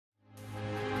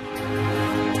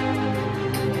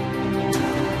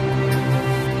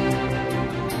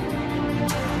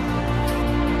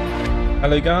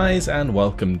Hello guys, and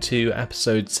welcome to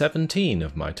episode 17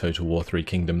 of my Total War 3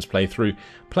 Kingdoms playthrough,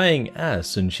 playing as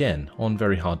Sun Jian on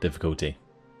very hard difficulty.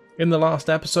 In the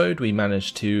last episode we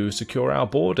managed to secure our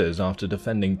borders after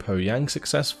defending Poyang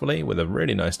successfully with a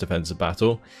really nice defensive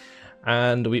battle,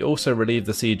 and we also relieved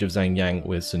the siege of Zhangyang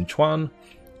with Sun Jian,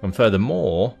 and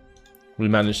furthermore we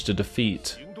managed to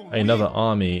defeat another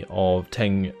army of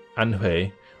Teng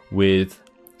Anhui with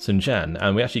Sun Jian,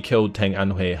 and we actually killed Teng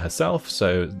Anhui herself,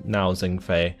 so now Zheng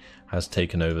Fei has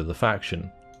taken over the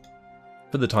faction.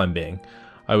 For the time being,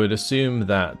 I would assume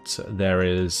that there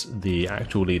is the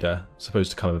actual leader supposed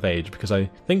to come of age, because I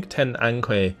think Teng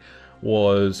Anhui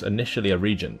was initially a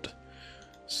regent,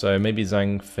 so maybe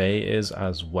Zheng Fei is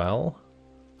as well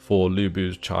for Lu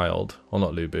Bu's child, or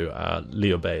not Lu Bu,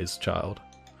 Liu Bei's child.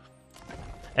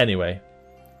 Anyway,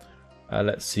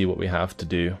 let's see what we have to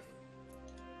do.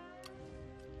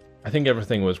 I think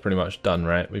everything was pretty much done,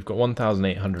 right? We've got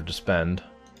 1,800 to spend,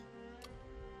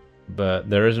 but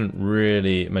there isn't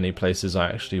really many places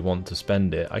I actually want to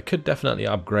spend it. I could definitely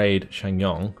upgrade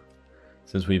Shangyong,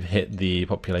 since we've hit the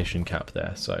population cap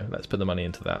there, so let's put the money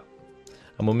into that,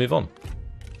 and we'll move on.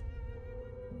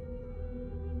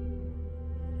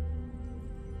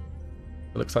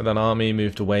 It looks like that army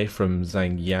moved away from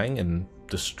Zhangyang and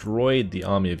destroyed the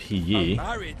army of He Yi. A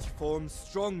marriage forms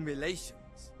strong relations.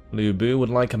 Lu Bu would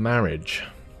like a marriage.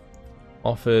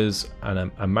 Offers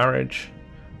a marriage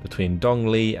between Dong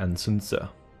Li and Sun Ce.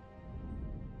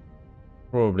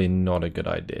 Probably not a good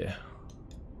idea.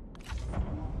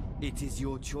 It is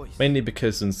your choice. Mainly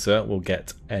because Sun Ce will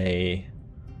get a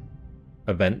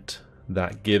event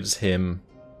that gives him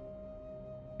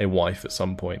a wife at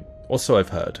some point. Or so I've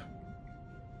heard.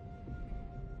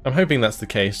 I'm hoping that's the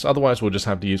case, otherwise we'll just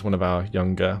have to use one of our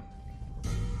younger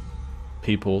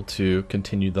people to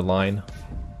continue the line.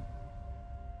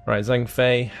 Right, Zheng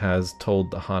Fei has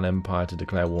told the Han Empire to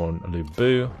declare war on Lu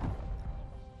Bu.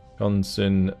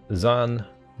 Gongsun Zan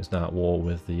is now at war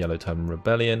with the Yellow Turban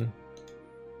Rebellion.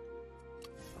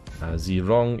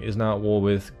 Zirong is now at war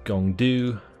with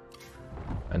Gongdu,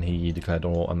 and he declared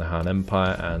war on the Han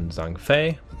Empire and Zhang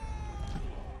Fei.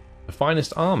 The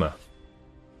finest armor.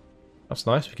 That's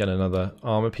nice, we get another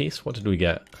armor piece. What did we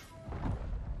get?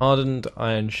 Hardened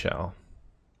iron shell.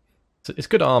 It's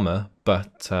good armor,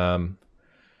 but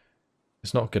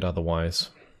it's not good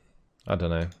otherwise. I don't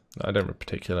know. I don't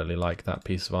particularly like that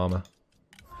piece of armor.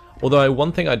 Although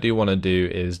one thing I do want to do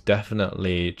is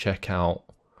definitely check out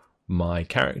my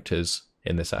characters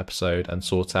in this episode and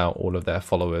sort out all of their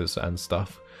followers and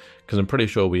stuff, because I'm pretty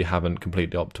sure we haven't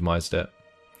completely optimized it.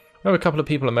 I have a couple of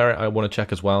people of merit I want to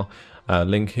check as well.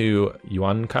 Linghu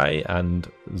Yuankai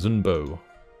and Zunbo.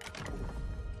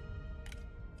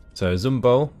 So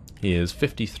Zunbo, he is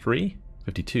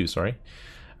 52, sorry.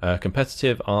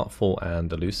 Competitive, artful,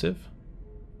 and elusive.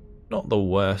 Not the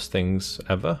worst things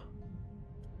ever.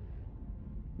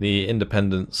 The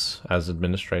independence as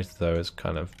administrator, though, is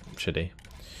kind of shitty.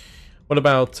 What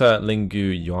about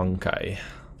Linghu Yuankai?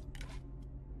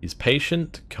 He's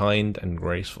patient, kind, and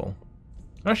graceful.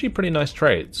 Actually pretty nice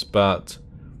traits, but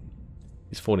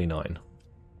he's 49.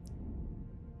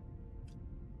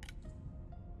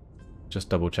 Just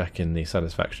double checking the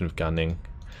satisfaction of Ganning.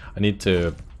 I need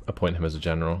to appoint him as a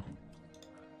general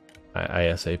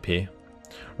ASAP.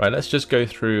 Right, let's just go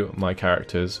through my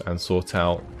characters and sort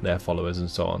out their followers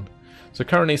and so on. So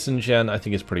currently Sun Jian I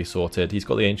think is pretty sorted. He's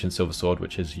got the Ancient Silver Sword,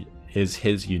 which is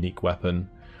his unique weapon,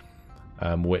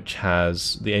 which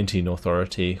has the Ancient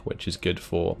Authority, which is good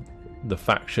for the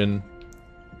faction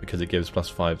because it gives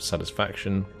 +5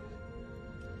 satisfaction.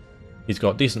 He's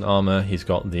got decent armor, he's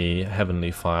got the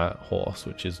Heavenly Fire Horse,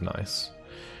 which is nice.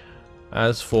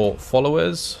 As for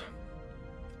followers,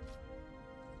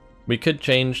 we could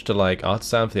change to like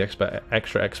Artisan for the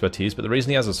extra expertise, but the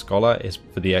reason he has a Scholar is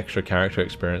for the extra character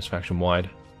experience faction-wide,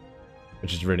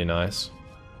 which is really nice.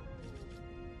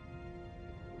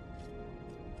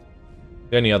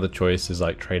 The only other choice is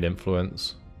like Trade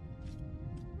Influence.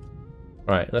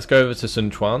 Right, let's go over to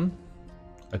Sun Quan.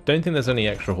 I don't think there's any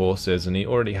extra horses, and he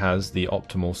already has the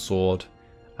optimal sword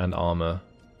and armor.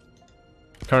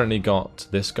 Currently got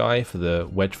this guy for the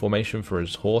wedge formation for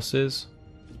his horses.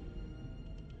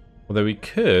 Although we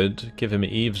could give him an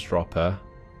eavesdropper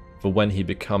for when he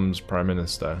becomes Prime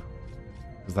Minister,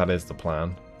 because that is the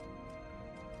plan.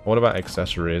 What about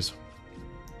accessories?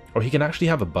 Oh, he can actually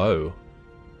have a bow.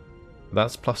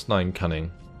 That's +9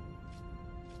 cunning.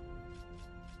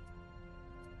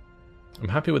 I'm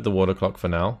happy with the water clock for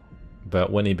now,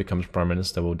 but when he becomes Prime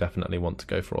Minister we'll definitely want to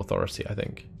go for authority, I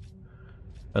think.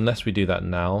 Unless we do that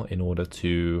now in order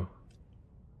to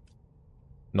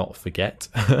not forget,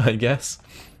 I guess.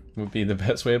 would be the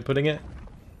best way of putting it.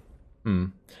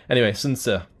 Anyway, Sun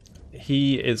Jian,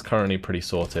 he is currently pretty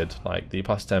sorted. Like, the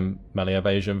plus 10 melee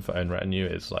evasion for own retinue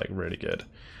is like really good.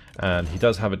 And he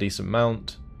does have a decent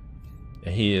mount.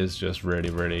 He is just really,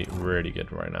 really, really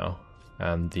good right now.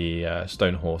 And the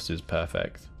stone horse is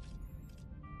perfect.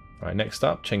 Right, next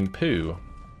up, Cheng Pu.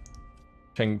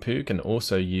 Cheng Pu can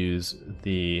also use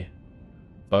the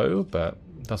bow, but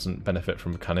doesn't benefit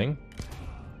from cunning.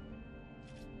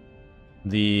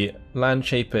 The land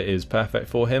shaper is perfect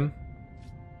for him.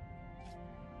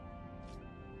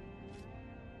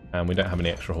 And we don't have any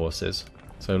extra horses.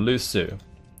 So Lu Su.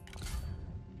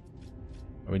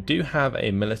 We do have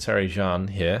a military Jian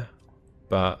here,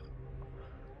 but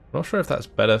I'm not sure if that's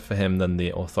better for him than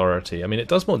the authority. I mean, it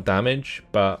does more damage,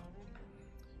 but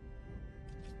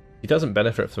he doesn't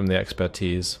benefit from the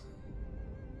expertise.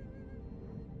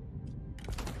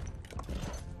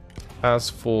 As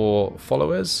for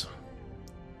followers,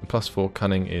 the +4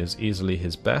 cunning is easily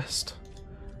his best,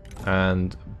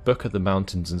 and Book of the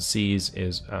Mountains and Seas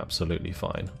is absolutely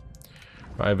fine.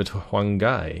 Right over to Huang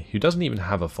Gai, who doesn't even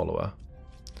have a follower.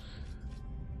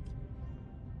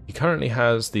 He currently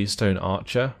has the Stone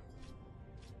Archer.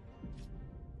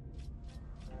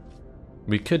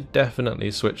 We could definitely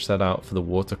switch that out for the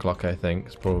Water Clock, I think.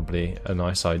 It's probably a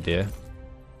nice idea.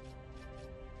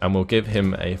 And we'll give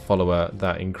him a follower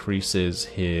that increases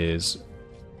his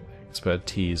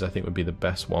expertise, I think would be the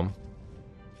best one.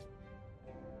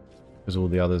 Because all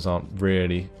the others aren't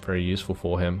really very useful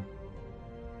for him.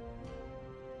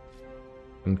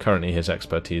 And currently his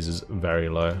expertise is very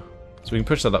low. So we can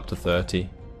push that up to 30.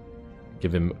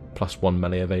 Give him +1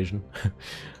 melee evasion.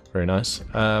 Very nice.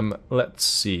 Let's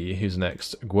see who's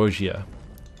next. Guojia.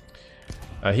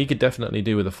 He could definitely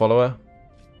do with a follower.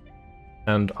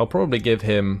 And I'll probably give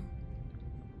him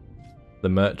the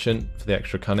merchant for the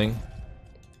extra cunning.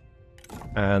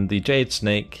 And the Jade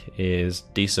Snake is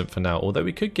decent for now, although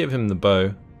we could give him the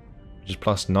bow, which is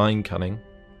 +9 cunning.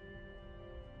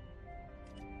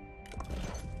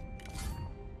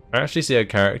 I actually see a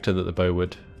character that the bow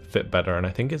would fit better, and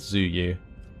I think it's Zhu Yu.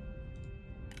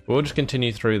 We'll just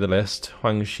continue through the list.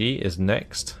 Huang Shi is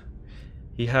next.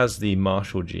 He has the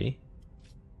Martial G.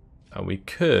 And we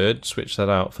could switch that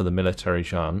out for the Military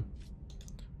Jian.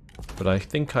 But I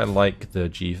think I like the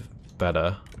G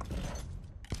better.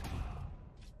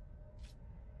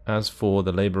 As for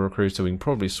the Labor Recruiter, we can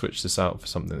probably switch this out for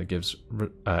something that gives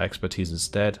expertise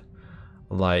instead.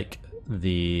 Like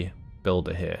the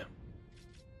Builder here.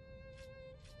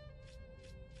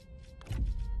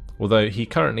 Although he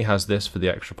currently has this for the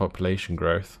extra population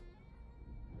growth.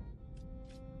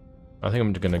 I think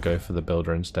I'm going to go for the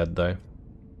Builder instead though.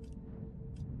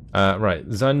 Right,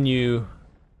 Sun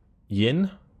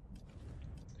Jian.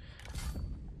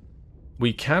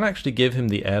 We can actually give him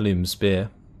the Heirloom Spear.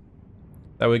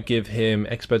 That would give him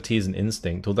expertise and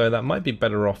instinct, although that might be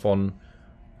better off on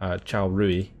Chao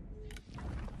Rui,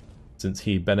 since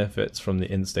he benefits from the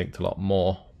instinct a lot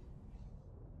more.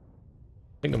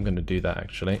 I think I'm going to do that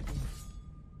actually.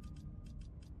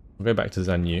 We'll go back to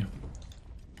Zhan Yu.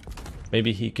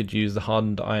 Maybe he could use the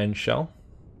Hardened Iron Shell.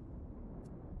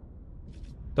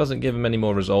 Doesn't give him any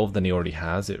more resolve than he already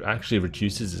has. It actually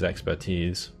reduces his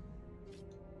expertise.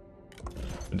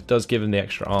 But it does give him the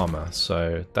extra armor,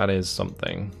 so that is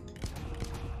something.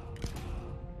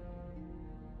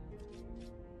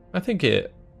 I think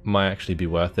it might actually be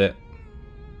worth it.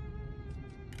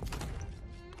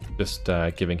 Just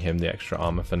giving him the extra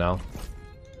armor for now.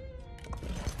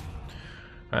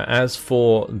 As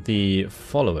for the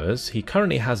followers, he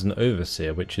currently has an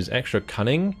Overseer, which is extra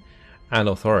cunning and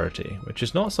authority, which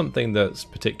is not something that's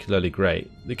particularly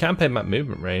great. The campaign map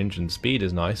movement range and speed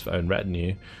is nice for own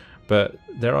retinue, but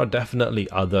there are definitely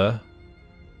other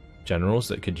generals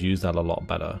that could use that a lot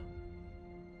better.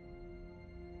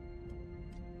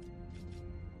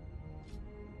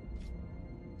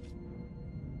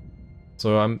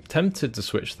 So I'm tempted to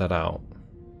switch that out.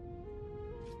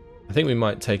 I think we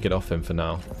might take it off him for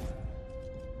now.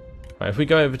 Right, if we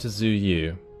go over to Zhu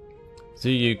Yu.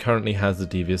 Zhu Yu currently has the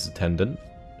Devious Attendant.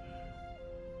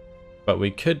 But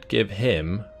we could give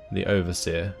him the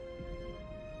Overseer.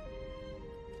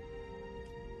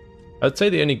 I'd say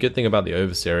the only good thing about the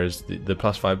Overseer is the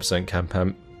plus 5%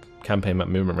 campaign map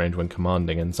movement range when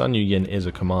commanding, and Sun Jian is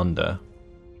a commander.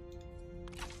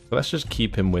 So let's just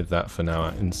keep him with that for now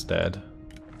instead.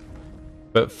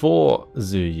 But for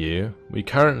Zhu Yu, we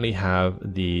currently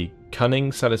have the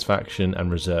Cunning, Satisfaction, and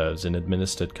Reserves in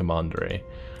Administered Commandery.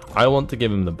 I want to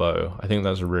give him the bow. I think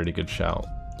that's a really good shout.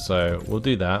 So we'll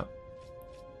do that.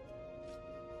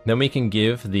 Then we can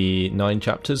give the 9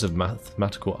 chapters of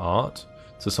Mathematical Art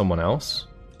to someone else.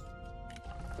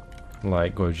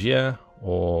 like Gorgia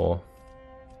or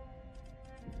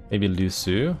maybe Lu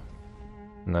Su.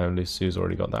 No, Lu Su's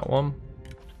already got that one.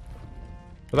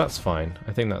 But that's fine.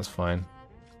 I think that's fine.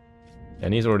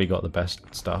 And he's already got the best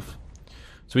stuff.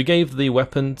 So we gave the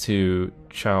weapon to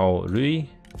Chao Rui.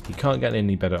 He can't get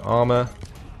any better armor.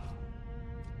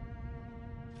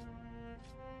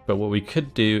 But what we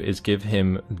could do is give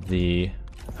him the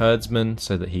herdsman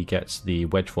so that he gets the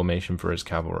wedge formation for his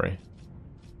cavalry.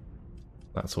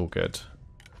 That's all good.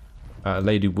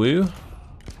 Lady Wu.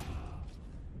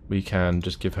 We can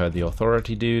just give her the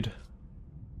authority dude.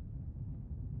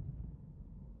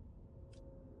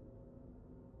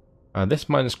 This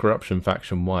minus corruption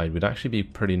faction wide would actually be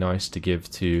pretty nice to give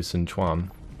to Sun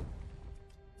Jian.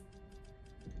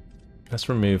 Let's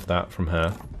remove that from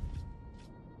her.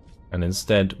 And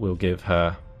instead we'll give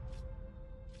her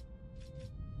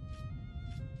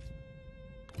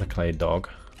the clay dog.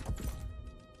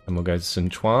 And we'll go to Sun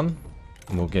Jian,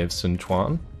 and we'll give Sun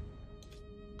Jian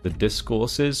the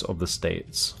discourses of the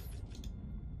states.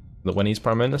 That when he's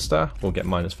Prime Minister, we'll get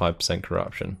minus 5%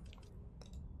 corruption.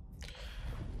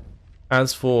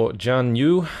 As for Jian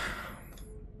Yu,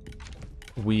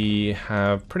 we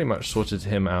have pretty much sorted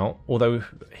him out, although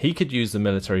he could use the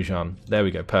military Jian. There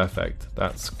we go, perfect.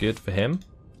 That's good for him.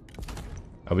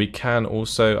 We can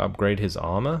also upgrade his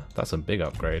armor. That's a big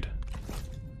upgrade.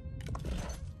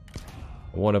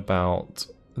 What about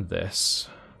this?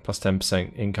 Plus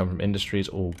 10% income from industry is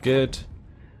all good.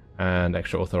 And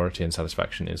extra authority and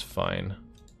satisfaction is fine.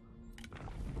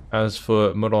 As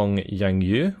for Murong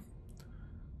Yangyu,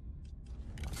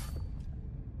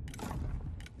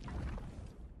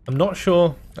 I'm not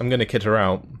sure I'm going to kit her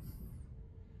out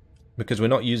because we're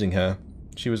not using her.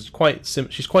 She's quite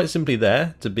simply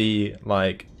there to be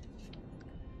like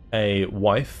a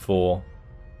wife for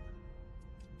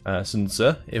Sun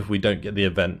Ce if we don't get the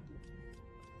event.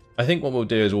 I think what we'll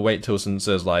do is we'll wait till Sun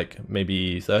Ce's like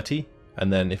maybe 30,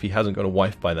 and then if he hasn't got a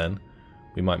wife by then,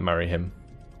 we might marry him.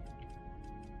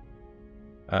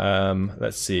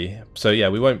 Let's see. So yeah,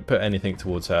 we won't put anything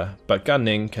towards her, but Gan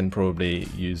Ning can probably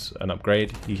use an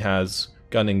upgrade. He has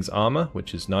Gan Ning's armor,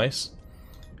 which is nice,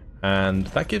 and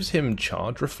that gives him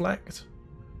charge reflect.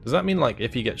 Does that mean like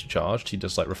if he gets charged, he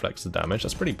just like reflects the damage?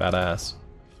 That's pretty badass.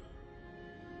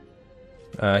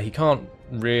 He can't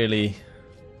really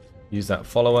use that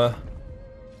follower,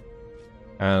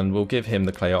 and we'll give him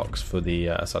the clay ox for the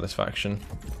satisfaction.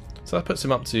 So that puts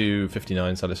him up to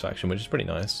 59 satisfaction, which is pretty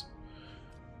nice.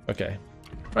 Okay,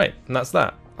 right, and that's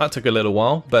that. That took a little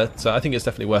while, but I think it's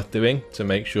definitely worth doing to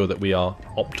make sure that we are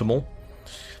optimal.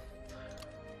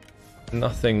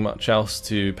 Nothing much else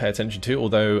to pay attention to,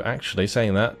 although actually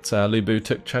saying that, Lu Bu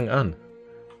took Chang'an.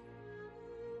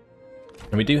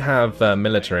 And we do have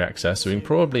military access, so we can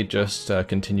probably just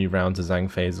continue round to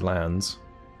Zhang Fei's lands.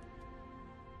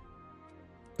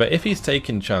 But if he's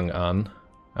taken Chang'an,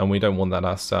 and we don't want that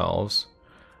ourselves,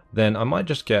 then I might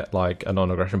just get like a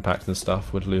non-aggression pact and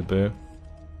stuff with Lu Bu.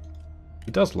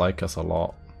 He does like us a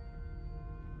lot.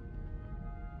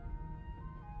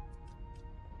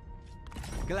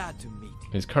 Glad to meet you.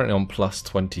 He's currently on plus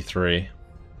 23.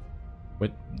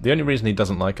 The only reason he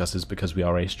doesn't like us is because we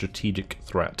are a strategic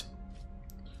threat.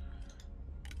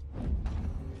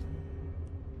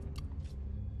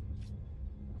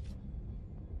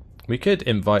 We could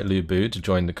invite Lu Bu to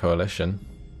join the coalition.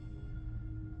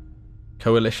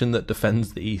 Coalition that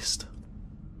defends the East.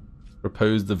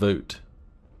 Propose the vote.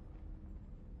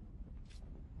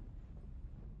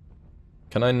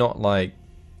 Can I not, like,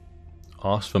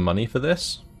 ask for money for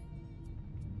this?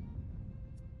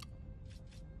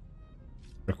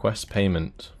 Request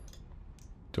payment.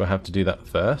 Do I have to do that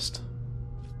first?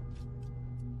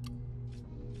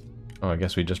 Oh, I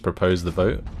guess we just propose the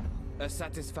vote.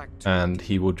 And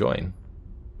he will join.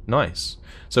 Nice.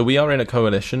 So we are in a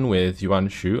coalition with Yuan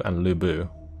Shu and Lu Bu,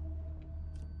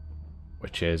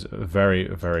 which is very,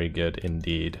 very good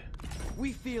indeed.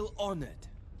 We feel honored.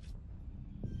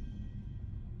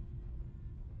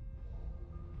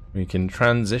 We can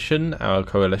transition our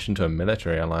coalition to a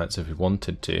military alliance if we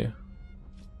wanted to.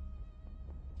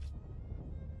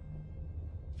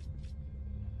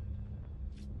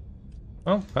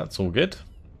 Well, that's all good.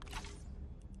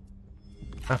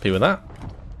 Happy with that.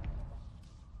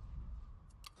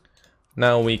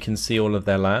 Now we can see all of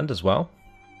their land as well.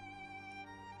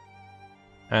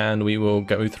 And we will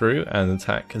go through and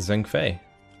attack Zhang Fei.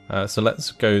 So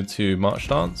let's go to March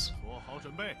Stance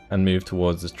and move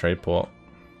towards this trade port.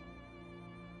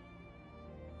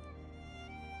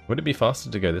 Would it be faster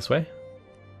to go this way?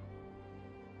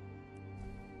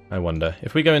 I wonder.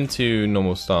 If we go into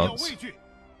normal stance,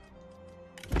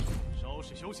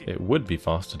 it would be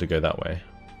faster to go that way.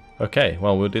 Okay,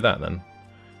 well, we'll do that then.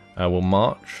 We'll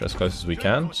march as close as we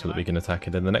can so that we can attack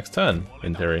it in the next turn,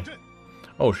 in theory.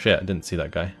 Oh shit, I didn't see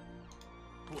that guy.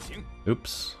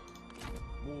 Oops.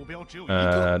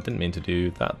 Didn't mean to do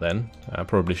that then. I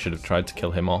probably should have tried to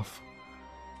kill him off.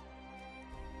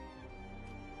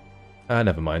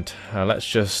 Never mind. Let's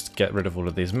just get rid of all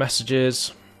of these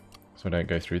messages so I don't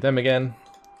go through them again.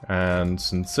 And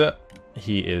Sun Jian,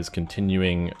 he is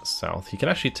continuing south. He can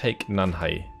actually take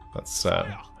Nanhai. That's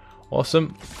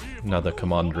awesome. Another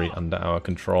commandery under our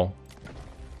control.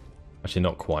 Actually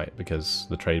not quite, because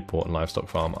the trade port and livestock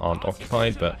farm aren't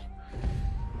occupied, but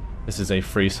this is a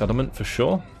free settlement for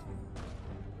sure.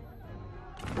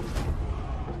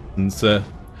 And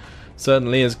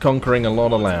certainly is conquering a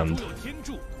lot of land.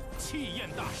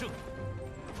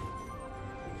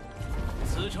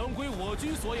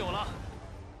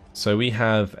 So we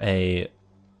have a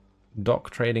dock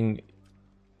trading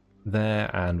there,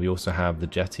 and we also have the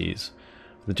jetties.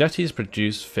 The jetties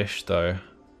produce fish though,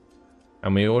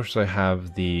 and we also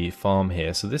have the farm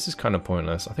here, so this is kind of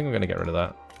pointless. I think we're going to get rid of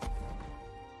that.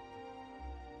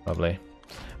 Lovely.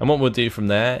 And what we'll do from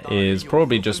there is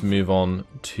probably just move on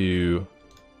to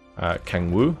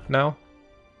Kangwu now.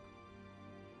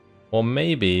 Or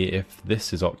maybe if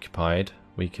this is occupied,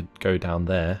 we could go down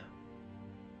there.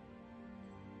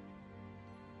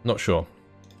 Not sure.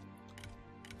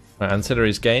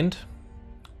 Ancillaries gained.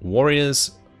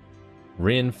 Warriors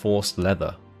reinforced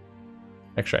leather.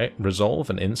 Extra resolve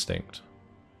and instinct.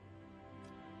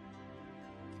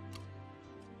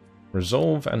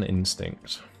 Resolve and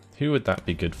instinct. Who would that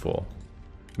be good for?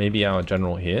 Maybe our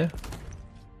general here?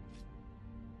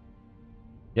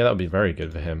 Yeah, that would be very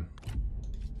good for him.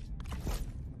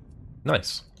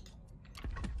 Nice.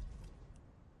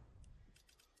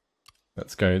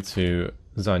 Let's go to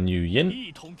Sun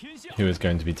Jian, who is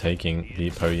going to be taking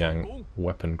the Poyang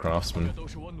weapon craftsman.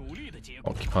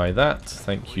 Occupy that.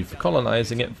 Thank you for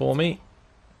colonizing it for me.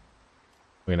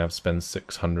 We're going to have to spend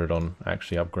 600 on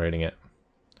actually upgrading it.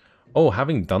 Oh,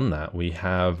 having done that, we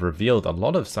have revealed a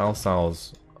lot of Cao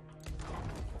Cao's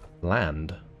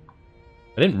land.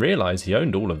 I didn't realize he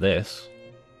owned all of this.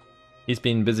 He's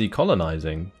been busy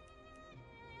colonizing.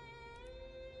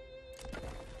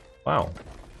 Wow.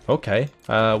 Okay.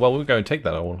 Well, we'll go and take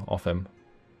that all off him.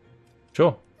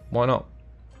 Sure. Why not?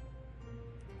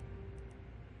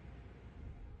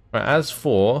 Right, as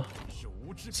for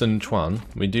Sun Jian,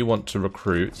 we do want to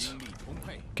recruit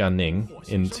Ganning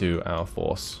into our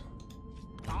force.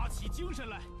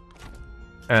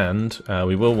 And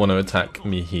we will want to attack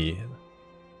Mihi.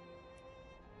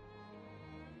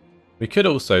 We could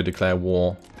also declare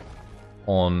war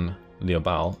on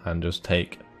Liubao and just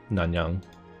take Nanyang.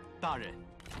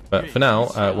 But for now,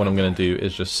 what I'm going to do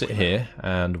is just sit here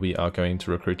and we are going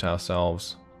to recruit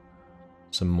ourselves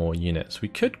some more units. We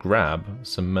could grab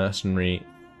some mercenary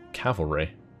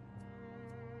cavalry.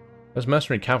 Those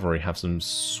mercenary cavalry have some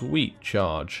sweet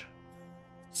charge.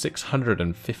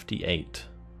 658.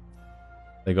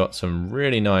 They got some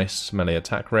really nice melee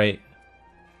attack rate.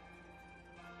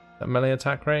 That melee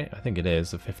attack rate? I think it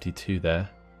is, the 52 there.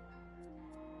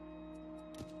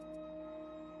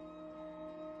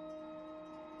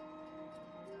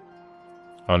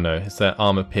 Oh no, it's their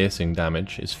armor piercing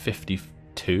damage is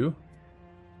 52?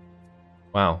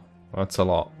 Wow, that's a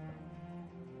lot.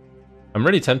 I'm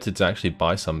really tempted to actually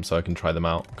buy some so I can try them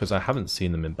out, because I haven't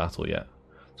seen them in battle yet.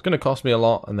 It's going to cost me a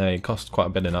lot, and they cost quite a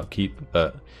bit in upkeep,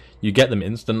 but you get them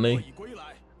instantly,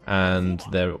 and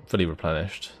they're fully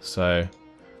replenished. So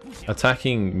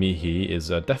attacking Mihi is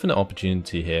a definite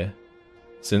opportunity here,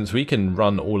 since we can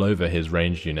run all over his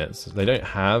ranged units. They don't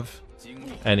have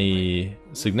any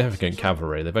significant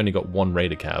cavalry. They've only got one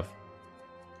raider cav.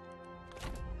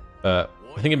 But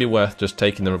I think it'd be worth just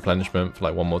taking the replenishment for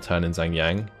like one more turn in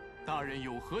Zhangyang.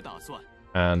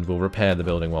 And we'll repair the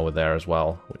building while we're there as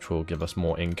well, which will give us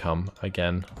more income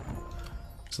again.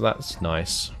 So that's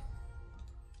nice.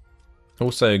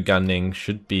 Also, Ganning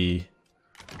should be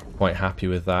quite happy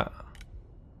with that.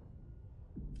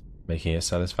 Making his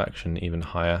satisfaction even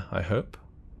higher, I hope.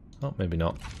 Oh, maybe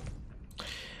not.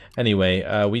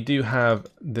 Anyway, we do have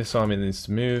this army that needs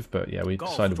to move, but yeah, we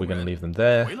decided we're going to leave them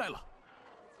there.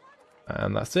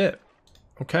 And that's it.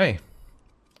 Okay.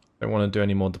 Don't want to do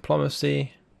any more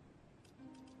diplomacy.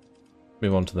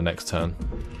 Move on to the next turn.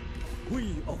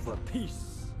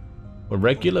 A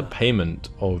regular payment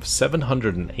of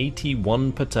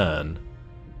 781 per turn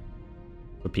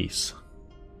for peace.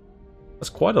 That's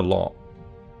quite a lot.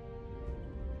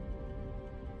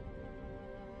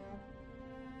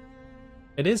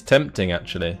 It is tempting,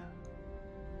 actually,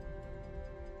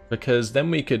 because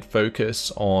then we could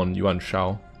focus on Yuan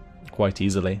Shao quite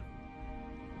easily.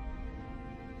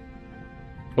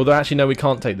 Although actually no, we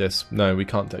can't take this. No, we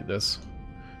can't take this.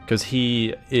 Because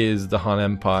he is the Han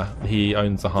Empire. He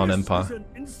owns the Han Empire.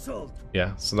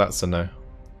 Yeah, so that's a no.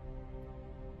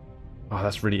 Oh,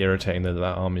 that's really irritating that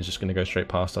that army is just going to go straight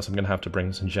past us. I'm going to have to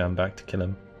bring Sun Jian back to kill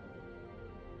him.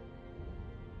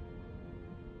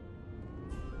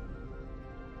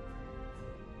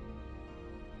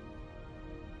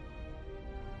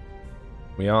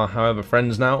 We are, however,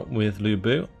 friends now with Lu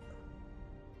Bu,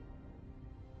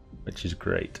 which is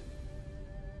great.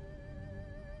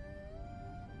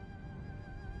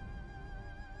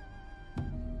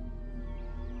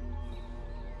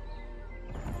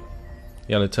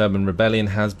 The Yellow Turban Rebellion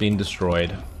has been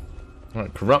destroyed.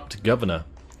 Right, corrupt governor.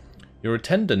 Your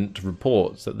attendant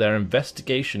reports that their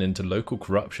investigation into local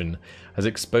corruption has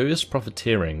exposed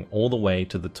profiteering all the way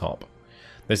to the top.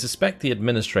 They suspect the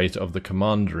administrator of the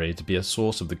commandery to be a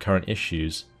source of the current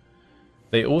issues.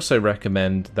 They also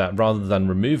recommend that rather than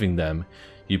removing them,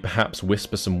 you perhaps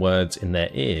whisper some words in their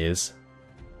ears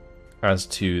as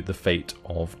to the fate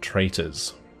of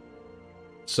traitors.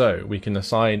 So we can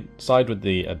side with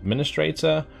the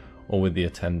administrator or with the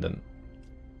attendant.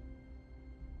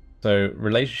 So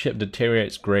relationship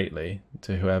deteriorates greatly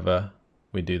to whoever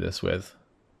we do this with.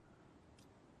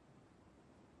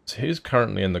 So who's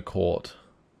currently in the court?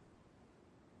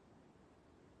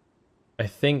 I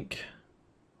think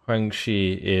Huang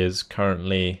Shi is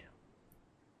currently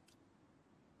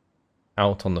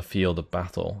out on the field of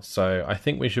battle, so I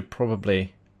think we should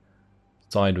probably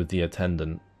side with the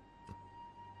attendant.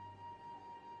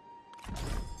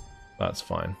 That's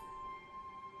fine.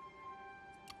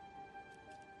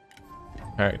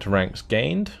 Character ranks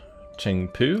gained. Cheng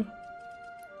Pu.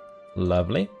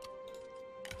 Lovely.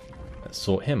 Let's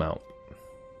sort him out.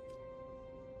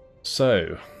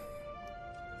 So,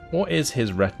 what is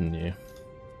his retinue?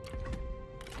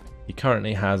 He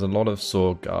currently has a lot of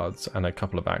sword guards and a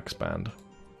couple of axe band.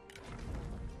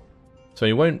 So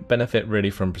he won't benefit really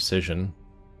from precision,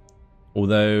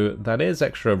 although that is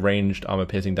extra ranged armor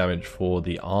piercing damage for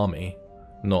the army,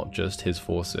 not just his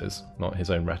forces, not his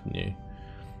own retinue.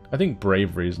 I think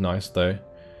bravery is nice though.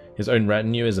 His own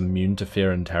retinue is immune to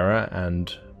fear and terror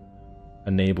and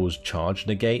enables charge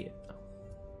negate.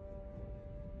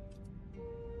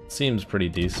 Seems pretty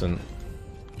decent.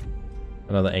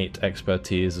 Another 8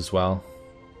 expertise as well.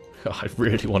 I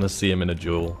really want to see him in a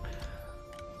duel.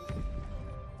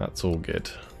 That's all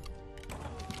good.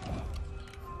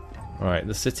 Alright,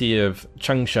 the city of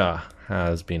Changsha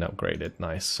has been upgraded.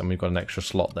 Nice. And we've got an extra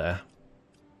slot there.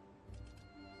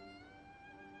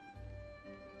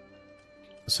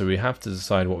 So we have to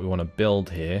decide what we want to build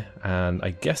here. And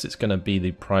I guess it's going to be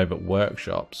the private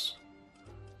workshops.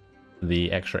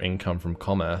 The extra income from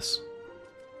commerce.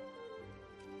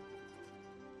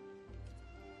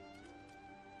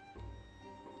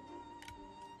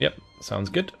 Yep, sounds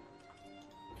good.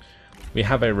 We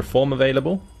have a reform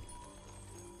available.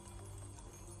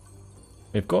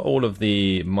 We've got all of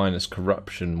the minus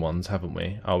corruption ones, haven't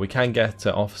we? Oh, we can get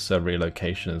officer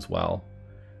relocation as well.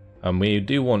 And we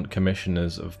do want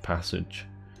commissioners of passage.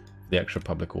 The extra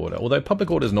public order. Although public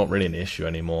order is not really an issue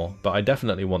anymore, but I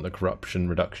definitely want the corruption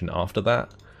reduction after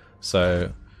that.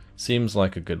 So, seems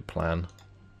like a good plan.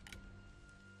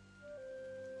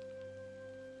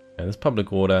 And this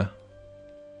public order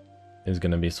is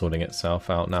going to be sorting itself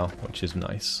out now, which is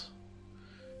nice.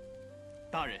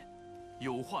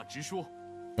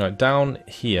 Right, down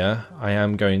here, I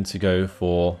am going to go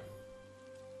for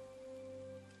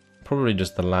probably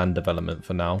just the land development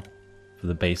for now, for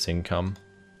the base income.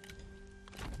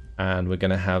 And we're going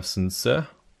to have Sun Jian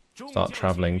start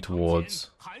traveling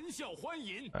towards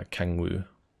Kangwu.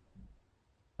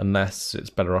 Unless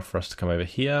it's better off for us to come over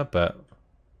here, but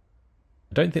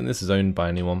I don't think this is owned by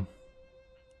anyone.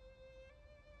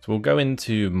 So we'll go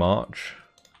into March,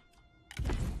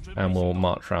 and we'll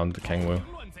march around to Kangwu.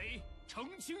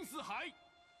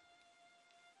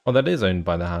 Oh, that is owned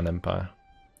by the Han Empire.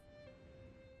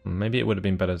 Maybe it would have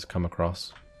been better to come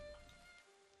across.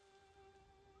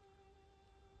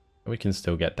 We can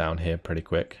still get down here pretty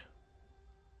quick,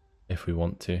 if we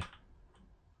want to.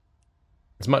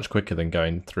 It's much quicker than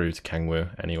going through to Kangwu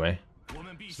anyway,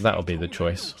 so that'll be the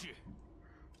choice.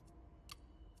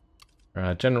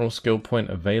 General skill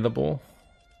point available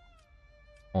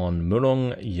on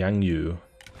Murong Yangyu.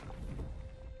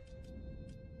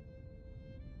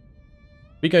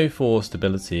 We go for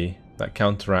stability. That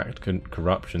counteract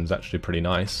corruption is actually pretty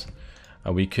nice.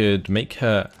 We could make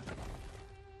her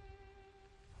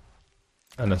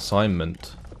an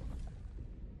assignment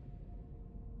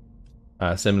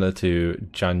similar to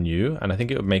Jian Yu, and I think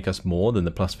it would make us more than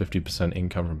the plus 50%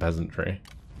 income from peasantry.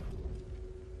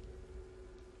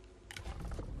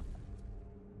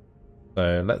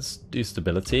 So let's do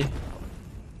stability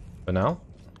for now.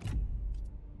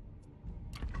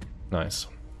 Nice.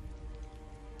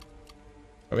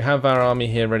 We have our army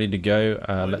here ready to go.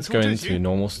 Let's go into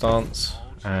normal stance,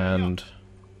 and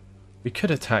we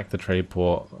could attack the trade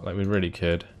port, like we really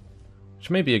could. Which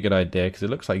may be a good idea, because it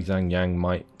looks like Zhang Yang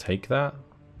might take that.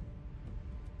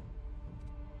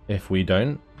 If we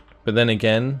don't. But then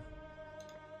again,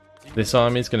 this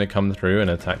army is going to come through and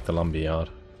attack the lumberyard.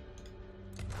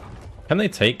 Can they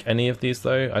take any of these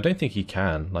though? I don't think he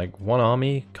can. Like, one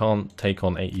army can't take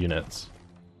on 8 units.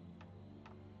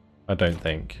 I don't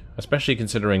think. Especially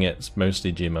considering it's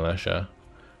mostly G militia.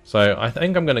 So I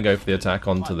think I'm going to go for the attack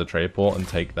onto the trade port and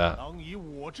take that.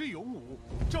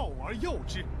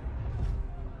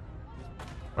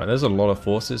 Right, there's a lot of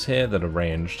forces here that are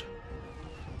ranged.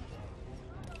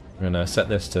 I'm going to set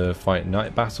this to fight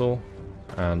night battle,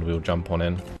 and we'll jump on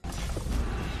in.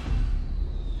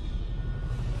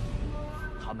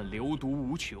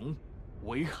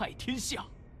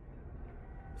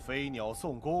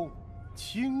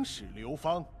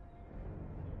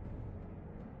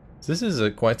 This is a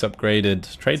quite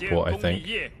upgraded trade port, I think.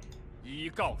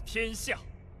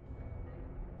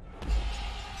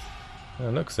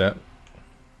 Looks it.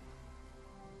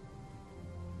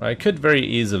 I could very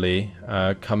easily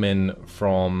come in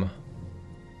from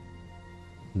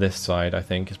this side, I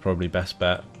think, is probably best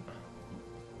bet.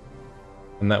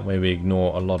 And that way we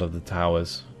ignore a lot of the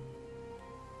towers.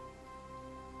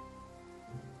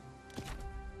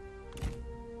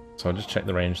 So I'll just check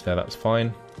the range there, that's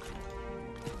fine.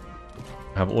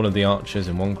 Have all of the archers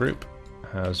in one group,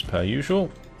 as per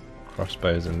usual.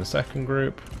 Crossbows in the second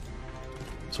group.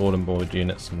 Sword and board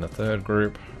units in the third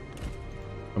group.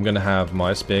 I'm going to have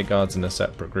my spear guards in a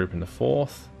separate group in the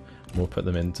fourth. We'll put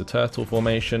them into turtle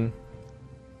formation.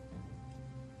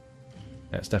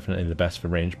 That's definitely the best for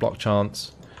range block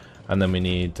chance. And then we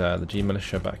need the G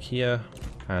militia back here.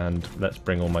 And let's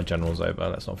bring all my generals over.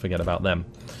 Let's not forget about them.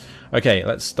 Okay,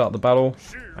 let's start the battle.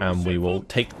 And we will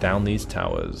take down these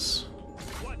towers.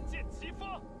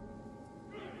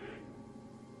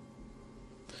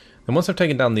 And once I've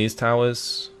taken down these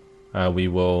towers, we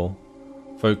will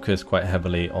focus quite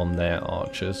heavily on their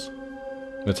archers.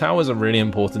 The towers are really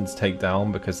important to take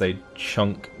down because they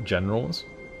chunk generals.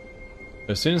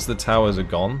 As soon as the towers are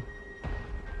gone,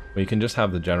 we can just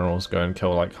have the generals go and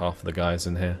kill like half of the guys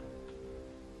in here.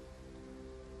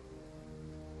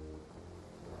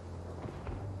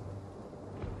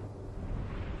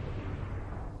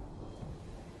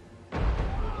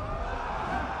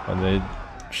 And the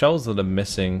shells that are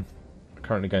missing are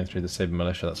currently going through the Saber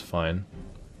Militia, that's fine.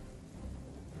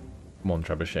 Come on,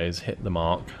 trebuchets, hit the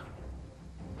mark.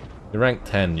 You're rank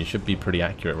 10, you should be pretty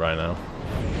accurate right now.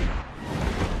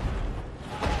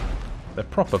 They're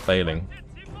proper failing.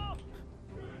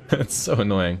 It's so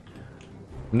annoying.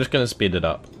 I'm just going to speed it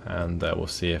up, and we'll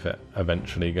see if it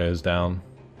eventually goes down.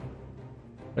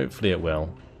 Hopefully it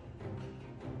will.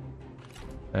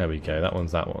 There we go, that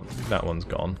one's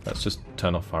gone. Let's just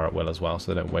turn off fire at will as well,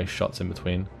 so they don't waste shots in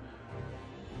between.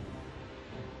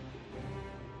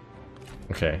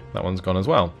 Okay, that one's gone as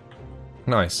well.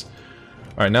 Nice.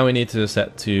 Alright, now we need to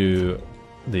set to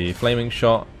the flaming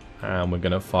shot, and we're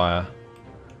going to fire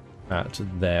at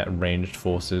their ranged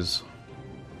forces.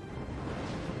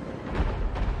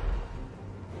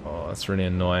 Oh, that's really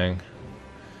annoying.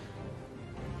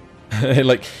 It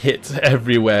like hits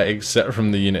everywhere except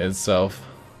from the unit itself.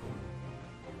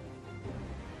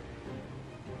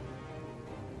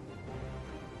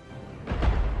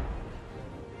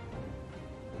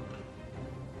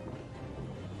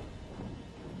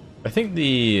 I think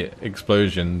the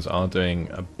explosions are doing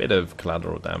a bit of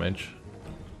collateral damage.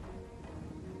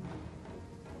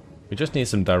 We just need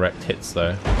some direct hits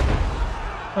though.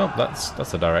 Oh,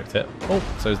 that's a direct hit. Oh,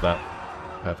 so's that.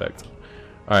 Perfect.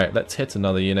 Alright, let's hit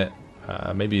another unit.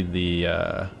 Maybe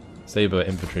the Saber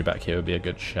infantry back here would be a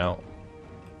good shout.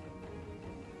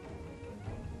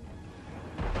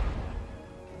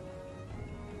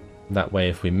 That way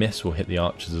if we miss, we'll hit the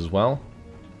archers as well.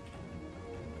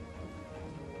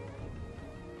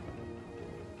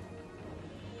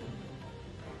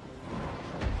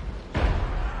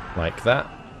 Like that.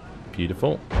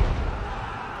 Beautiful.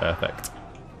 Perfect.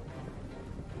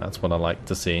 That's what I like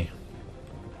to see.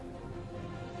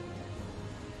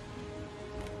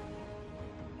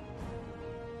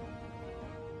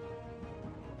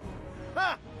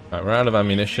 Right, we're out of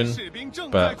ammunition,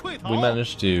 but we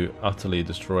managed to utterly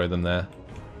destroy them there.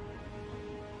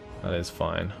 That is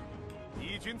fine.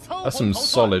 That's some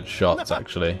solid shots,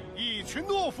 actually.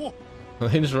 Are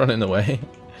they just running away?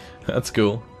 That's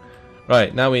cool.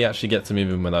 Right, now we actually get to move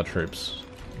in with our troops.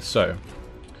 So,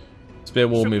 Spear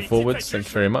wall, move forwards, thank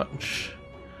you very much.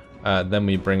 Then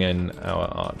we bring in our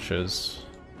archers.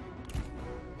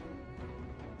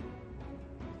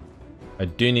 I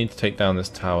do need to take down this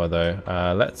tower though.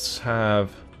 Let's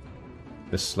have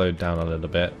this slowed down a little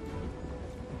bit.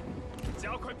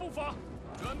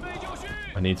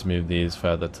 I need to move these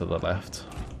further to the left.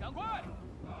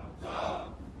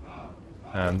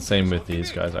 And same with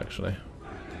these guys actually.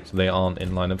 So they aren't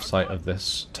in line of sight of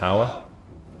this tower.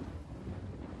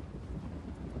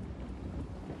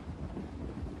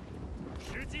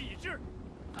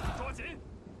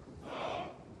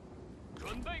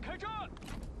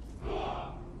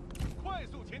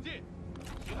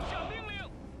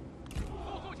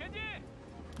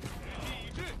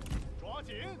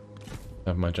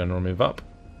 Have my general move up.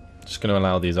 Just going to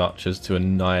allow these archers to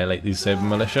annihilate these Saber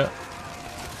Militia.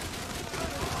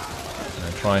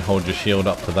 And try and hold your shield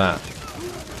up to that.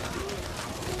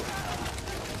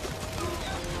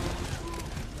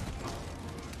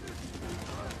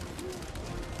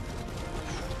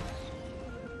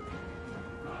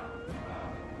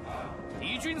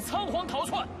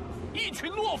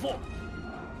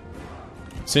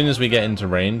 As soon as we get into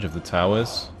range of the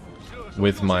towers,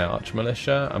 with my arch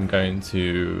militia, I'm going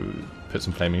to put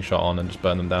some flaming shot on and just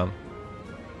burn them down.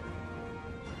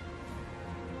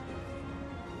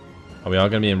 Oh, we are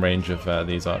going to be in range of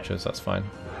these archers, that's fine.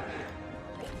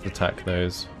 Attack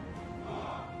those.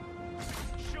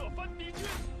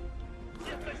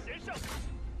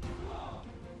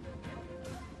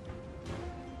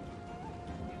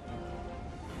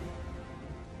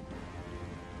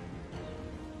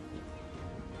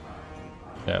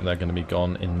 Yeah, they're going to be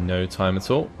gone in no time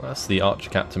at all. That's the archer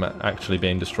captain actually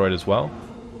being destroyed as well.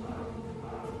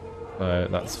 So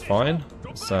that's fine.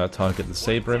 Let's target the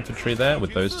saber infantry there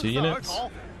with those two units.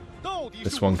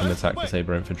 This one can attack the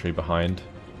saber infantry behind.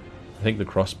 I think the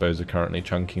crossbows are currently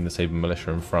chunking the saber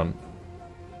militia in front.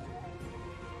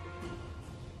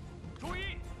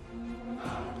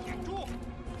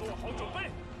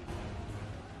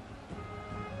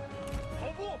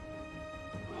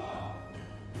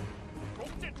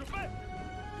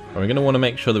 We're going to want to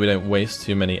make sure that we don't waste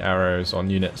too many arrows on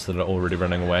units that are already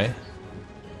running away,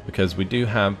 because we do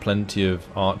have plenty of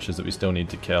archers that we still need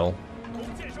to kill.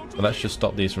 But let's just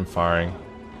stop these from firing.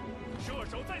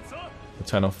 We'll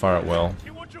turn off fire at will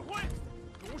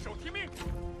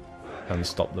and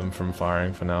stop them from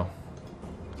firing for now.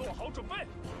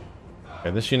 Okay,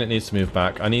 this unit needs to move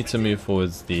back. I need to move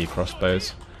forwards the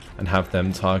crossbows and have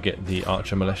them target the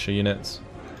archer militia units.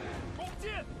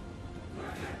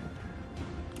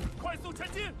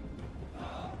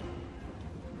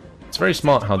 It's very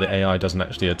smart how the AI doesn't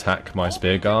actually attack my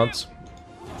spear guards.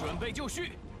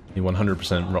 The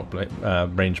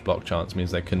 100% range block chance means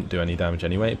they couldn't do any damage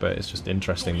anyway, but it's just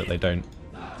interesting that they don't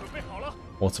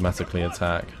automatically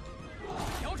attack.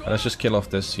 And let's just kill off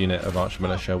this unit of archer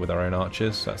militia with our own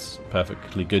archers. That's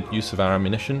perfectly good use of our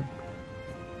ammunition.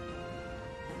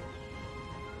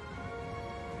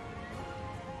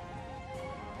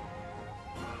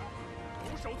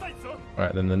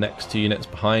 Alright, then the next two units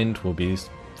behind will be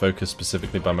focused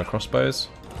specifically by my crossbows.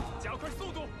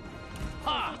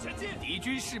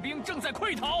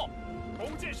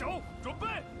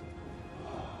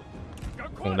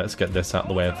 Well, let's get this out of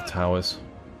the way of the towers.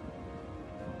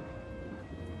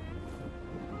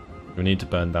 We need to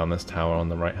burn down this tower on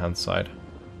the right hand side.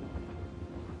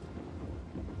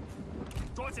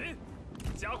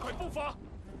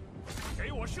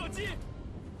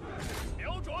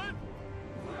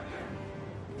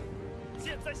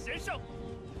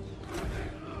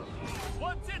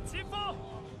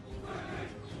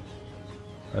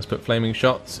 Let's put flaming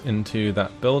shots into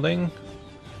that building.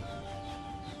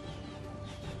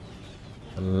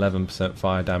 11%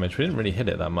 fire damage. We didn't really hit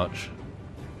it that much.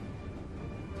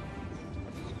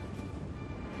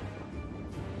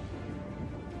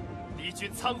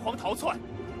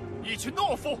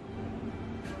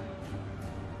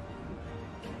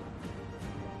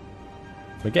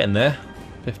 We're getting there.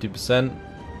 50%.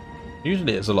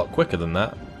 Usually it's a lot quicker than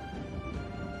that.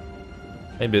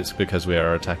 Maybe it's because we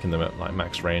are attacking them at like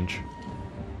max range.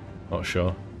 Not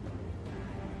sure.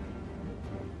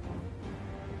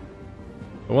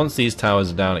 But once these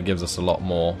towers are down, it gives us a lot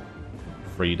more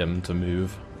freedom to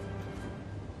move.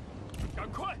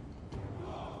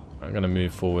 I'm going to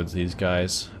move forwards these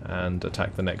guys and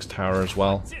attack the next tower as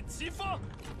well.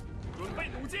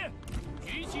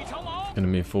 Going to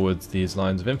move forwards these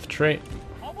lines of infantry.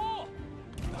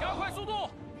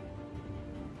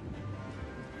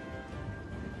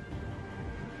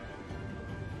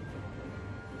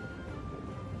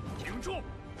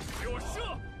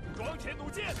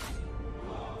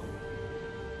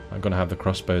 I'm going to have the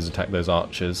crossbows attack those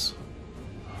archers.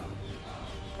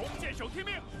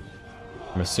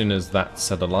 And as soon as that's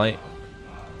set alight,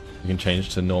 you can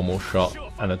change to normal shot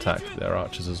and attack their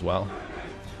archers as well.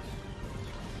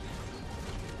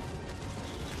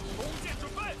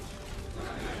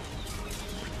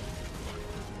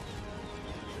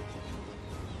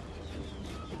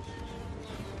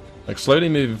 Like, slowly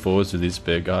moving forwards with these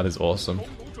spear guard is awesome.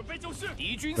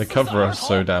 They cover us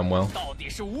so damn well.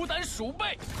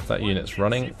 If that unit's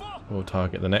running, we'll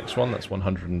target the next one. That's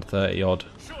 130 odd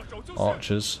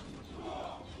archers.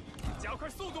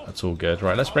 That's all good.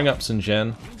 Right, let's bring up Sun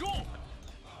Jian.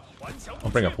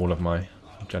 I'll bring up all of my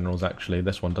generals actually.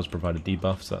 This one does provide a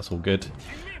debuff, so that's all good.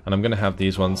 And I'm going to have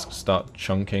these ones start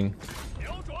chunking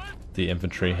the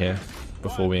infantry here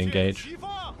before we engage.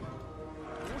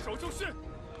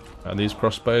 These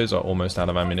crossbows are almost out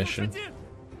of ammunition.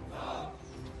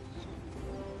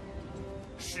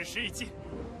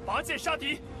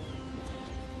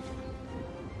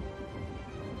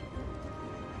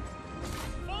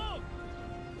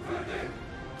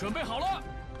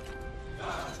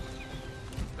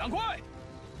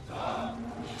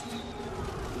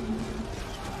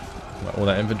 All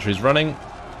that infantry's running.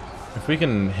 If we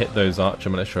can hit those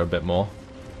archer militia a bit more,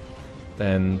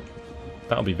 then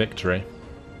that'll be victory.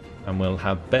 And we'll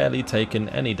have barely taken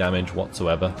any damage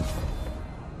whatsoever.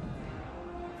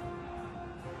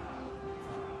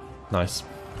 Nice.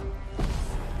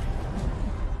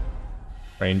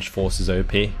 Ranged force is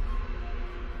OP.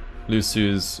 Lu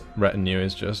Su's retinue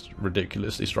is just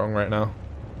ridiculously strong right now.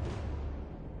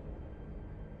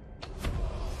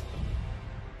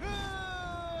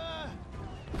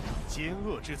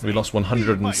 We lost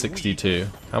 162.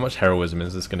 How much heroism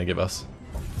is this going to give us?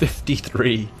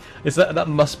 53. Is that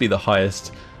must be the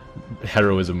highest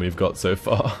heroism we've got so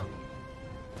far.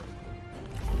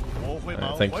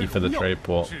 Thank you for the trade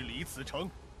port.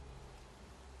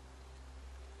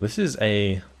 This is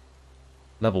a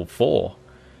level 4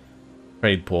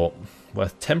 trade port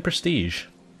worth 10 prestige.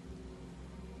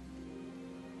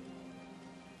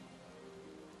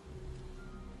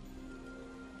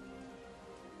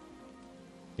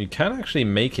 You can actually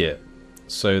make it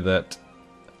so that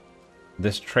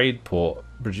this trade port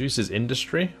produces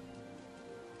industry.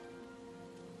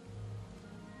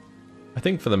 I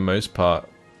think for the most part,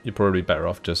 you're probably better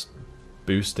off just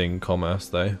boosting commerce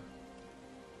though.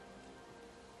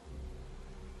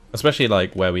 Especially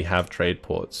like where we have trade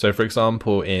ports. So for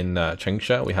example in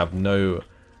Changsha we have no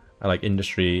like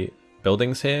industry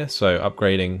buildings here, so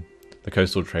upgrading the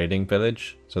coastal trading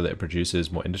village so that it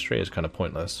produces more industry is kind of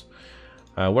pointless.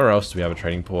 Where else do we have a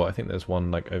trading port? I think there's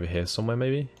one like over here somewhere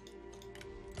maybe.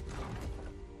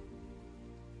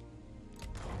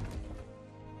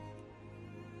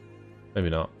 Maybe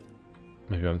not.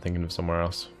 Maybe I'm thinking of somewhere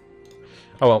else.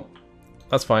 Oh well,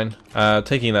 that's fine.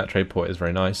 Taking that trade port is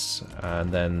very nice.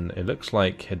 And then it looks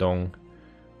like Hidong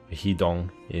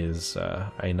is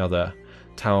another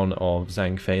town of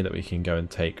Zhangfei that we can go and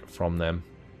take from them.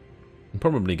 I'm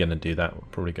probably going to do that. We'll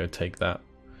probably go take that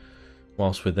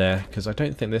whilst we're there, because I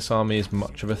don't think this army is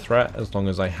much of a threat as long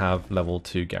as I have level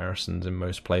 2 garrisons in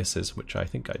most places, which I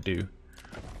think I do.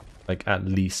 Like at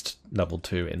least level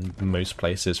 2 in most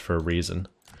places for a reason.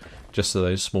 Just so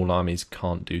those small armies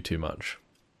can't do too much.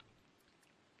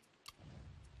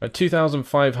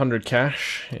 2,500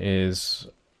 cash is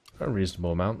a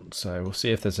reasonable amount, so we'll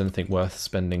see if there's anything worth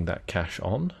spending that cash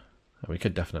on. We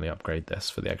could definitely upgrade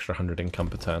this for the extra 100 income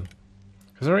per turn.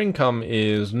 Because our income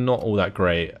is not all that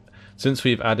great. Since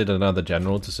we've added another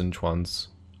general to Sun Quan's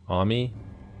army,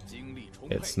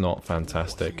 it's not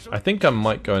fantastic. I think I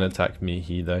might go and attack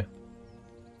Mihi though.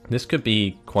 This could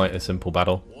be quite a simple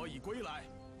battle.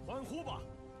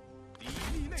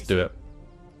 Let's do it.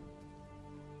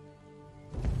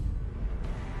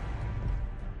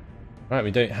 Right, we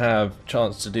don't have a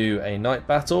chance to do a night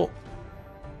battle.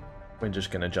 We're just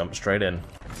going to jump straight in.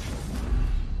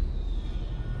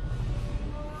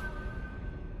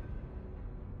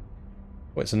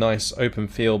 Well, it's a nice open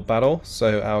field battle,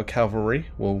 so our cavalry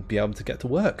will be able to get to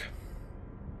work.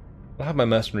 I'll have my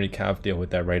mercenary cav deal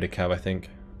with their raider cav, I think.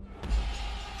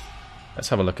 Let's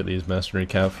have a look at these mercenary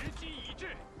cav.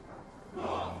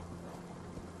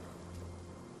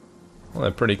 Well,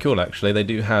 they're pretty cool actually. They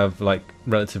do have like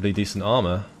relatively decent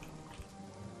armor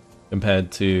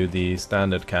compared to the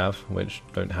standard cav, which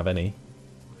don't have any.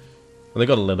 Well, they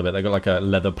got a little bit. They got like a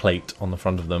leather plate on the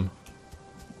front of them.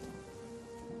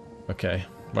 Okay,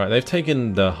 right. They've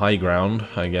taken the high ground,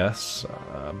 I guess,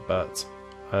 but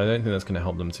I don't think that's going to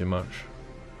help them too much.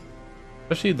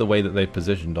 Especially the way that they've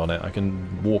positioned on it. I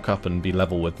can walk up and be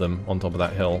level with them on top of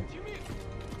that hill.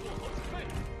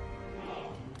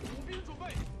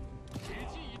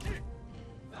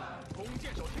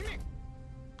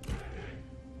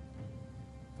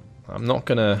 I'm not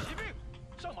gonna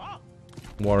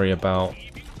worry about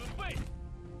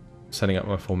setting up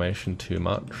my formation too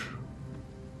much.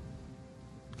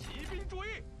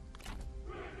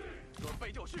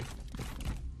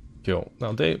 Cool,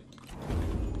 that'll do.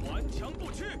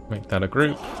 Make that a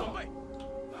group.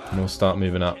 And we'll start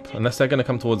moving up. Unless they're gonna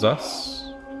come towards us.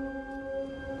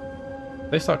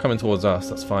 If they start coming towards us,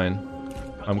 that's fine.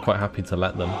 I'm quite happy to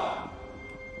let them.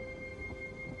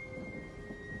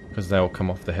 Because they'll come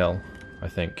off the hill, I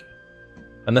think.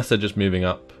 Unless they're just moving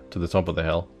up to the top of the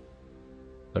hill.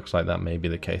 Looks like that may be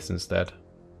the case instead.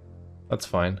 That's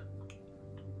fine.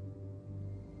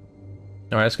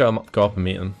 Alright, let's go up and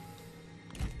meet them.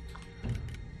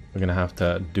 We're going to have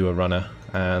to do a runner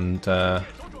and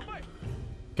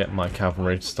get my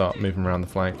cavalry to start moving around the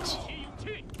flanks.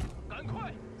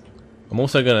 I'm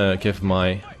also going to give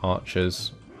my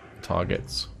archers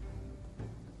targets.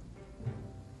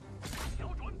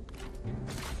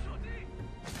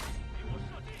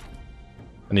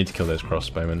 I need to kill those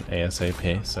crossbowmen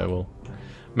ASAP, so we'll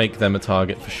make them a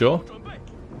target for sure.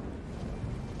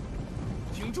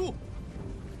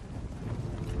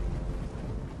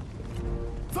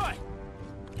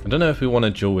 I don't know if we want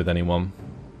to duel with anyone,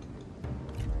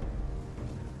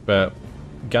 but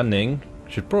gunning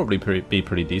should probably be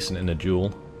pretty decent in a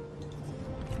duel.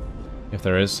 If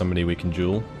there is somebody we can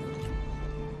duel.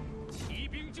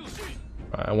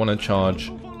 Right, I want to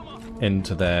charge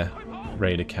into their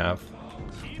raider cav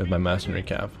with my mercenary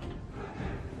cav.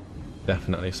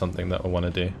 Definitely something that I want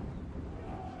to do.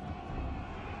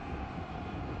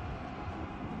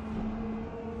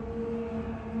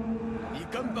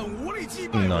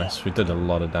 Nice, we did a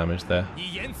lot of damage there.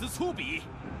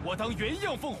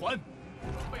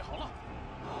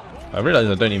 I realize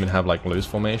I don't even have like loose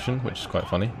formation, which is quite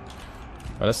funny.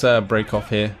 Right, let's break off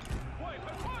here.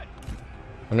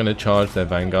 I'm going to charge their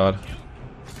vanguard.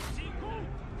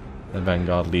 Their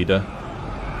vanguard leader.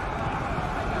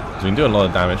 So we can do a lot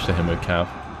of damage to him with cav.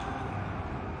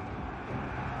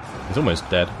 He's almost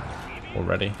dead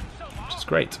already, which is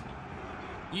great.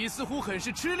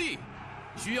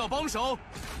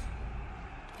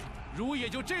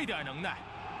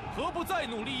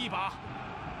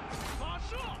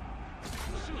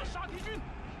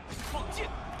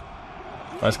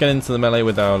 Let's get into the melee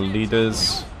with our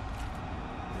leaders.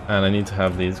 And I need to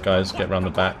have these guys get around the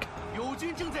back.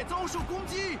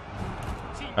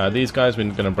 These guys, we're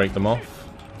going to break them off.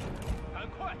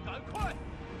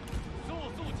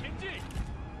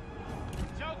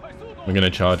 We're going to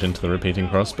charge into the repeating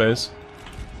crossbows.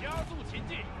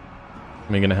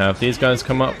 We're going to have these guys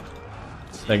come up.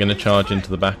 They're going to charge into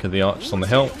the back of the archers on the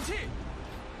hill.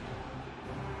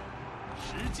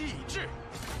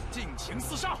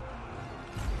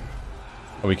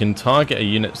 We can target a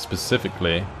unit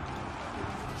specifically.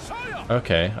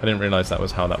 Okay, I didn't realize that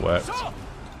was how that worked.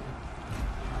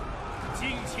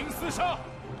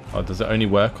 Oh, does it only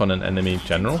work on an enemy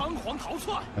general?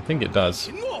 I think it does.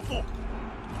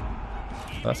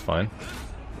 That's fine.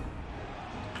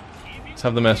 Let's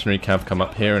have the mercenary cav come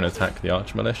up here and attack the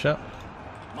arch militia.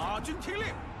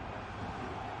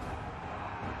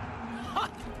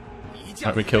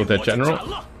 Right, we killed their general.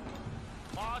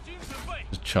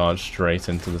 Just charge straight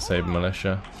into the saber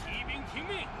militia.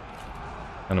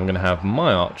 And I'm going to have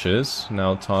my archers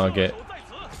now target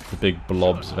the big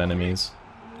blobs of enemies.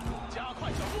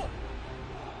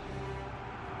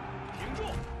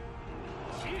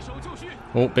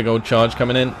 Oh, big old charge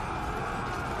coming in.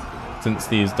 Since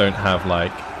these don't have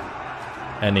like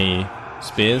any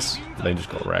spears, they just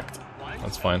got wrecked.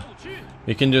 That's fine.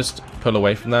 We can just pull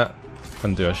away from that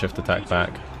and do a shift attack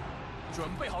back.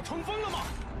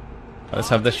 Let's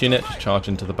have this unit just charge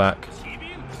into the back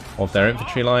of their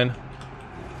infantry line.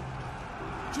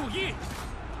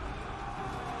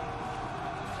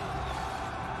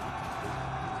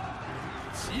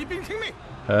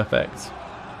 Perfect.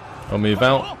 We'll move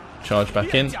out, charge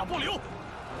back in.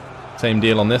 Same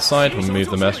deal on this side, we'll move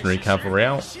the mercenary cavalry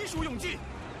out.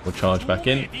 We'll charge back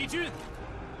in.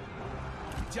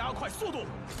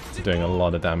 Doing a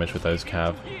lot of damage with those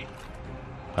cav.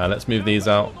 Let's move these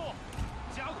out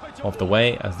of the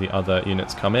way as the other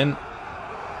units come in.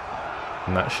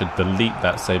 And that should delete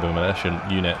that saber militia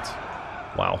unit.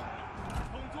 Wow.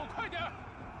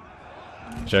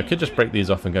 So I could just break these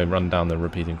off and go run down the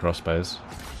repeating crossbows.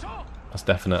 That's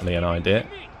definitely an idea.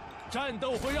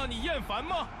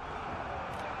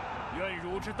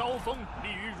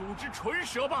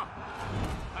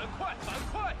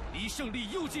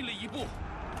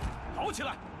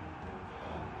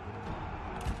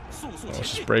 Let's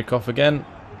just break off again.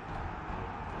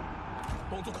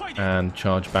 And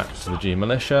charge back to the G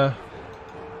militia.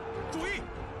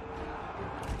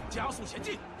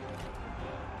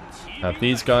 Have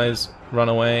these guys run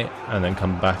away and then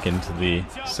come back into the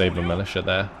Saber Militia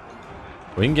there.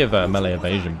 We can give a melee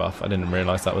evasion buff. I didn't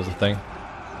realise that was a thing.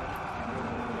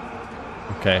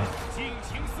 Okay.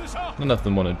 None of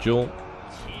them want a duel.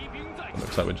 It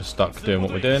looks like we're just stuck doing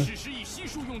what we're doing.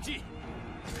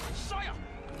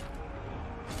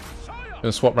 I'm going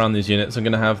to swap around these units. I'm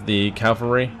going to have the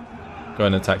cavalry go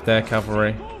and attack their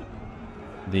cavalry.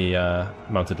 The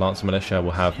mounted lancer militia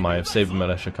will have my saber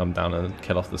militia come down and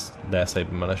kill off their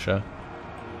saber militia.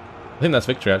 I think that's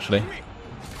victory actually.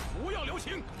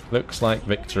 Looks like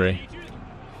victory.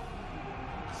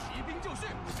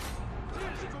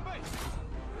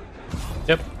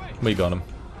 Yep, we got him.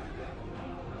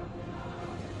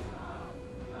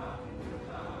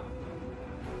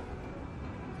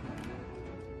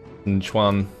 And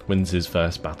Chuan wins his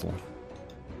first battle.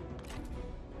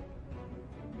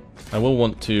 I will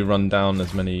want to run down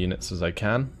as many units as I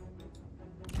can.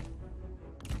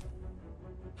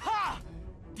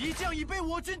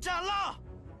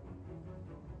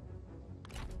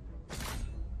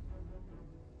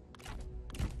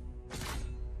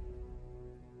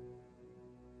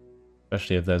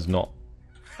 Especially if there's not...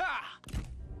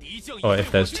 or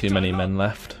if there's too many men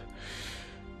left.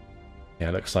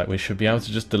 Yeah, looks like we should be able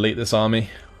to just delete this army,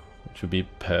 which would be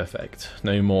perfect.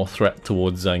 No more threat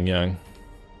towards Zhangyang.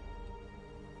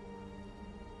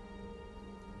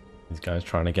 These guys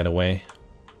trying to get away.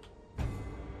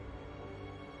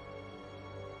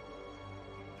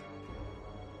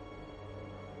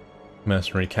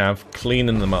 Mercenary Cav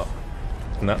cleaning them up.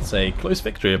 And that's a close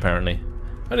victory apparently.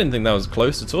 I didn't think that was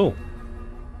close at all.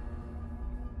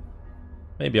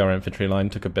 Maybe our infantry line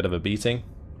took a bit of a beating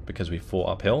because we fought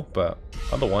uphill, but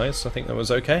otherwise I think that was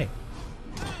okay.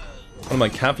 One of my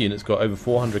cav units got over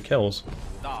 400 kills.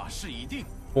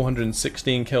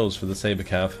 416 kills for the Saber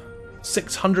Cav.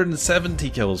 670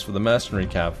 kills for the Mercenary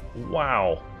Cav.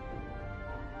 Wow.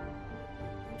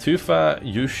 Tufa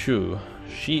Yushu.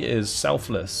 She is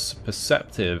selfless,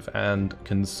 perceptive, and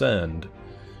concerned.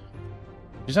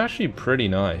 She's actually pretty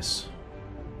nice.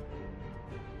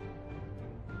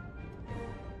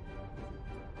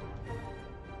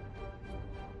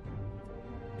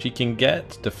 She can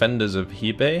get Defenders of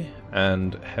Hebei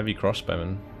and Heavy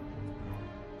Crossbowmen.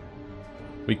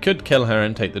 We could kill her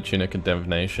and take the Tunic of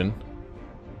Divination.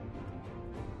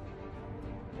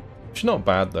 She's not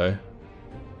bad though.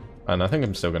 And I think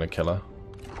I'm still going to kill her.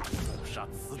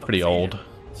 Pretty old.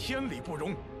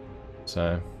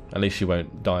 So, at least she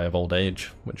won't die of old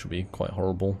age, which would be quite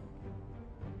horrible.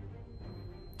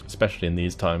 Especially in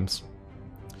these times.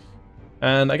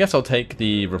 And I guess I'll take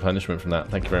the replenishment from that.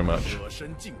 Thank you very much.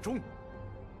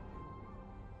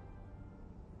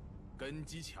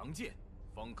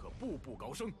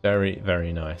 Very,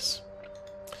 very nice.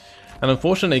 And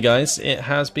unfortunately, guys, it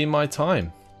has been my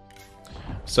time.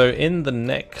 So in the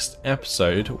next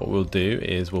episode, what we'll do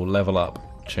is we'll level up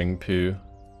Chengpu,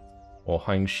 or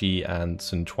Hangxi and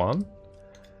Sun Jian,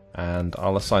 and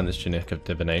I'll assign this Tunic of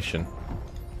Divination.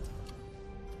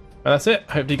 And that's it.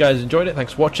 Hope you guys enjoyed it.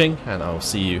 Thanks for watching, and I'll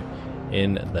see you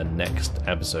in the next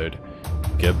episode.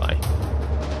 Goodbye.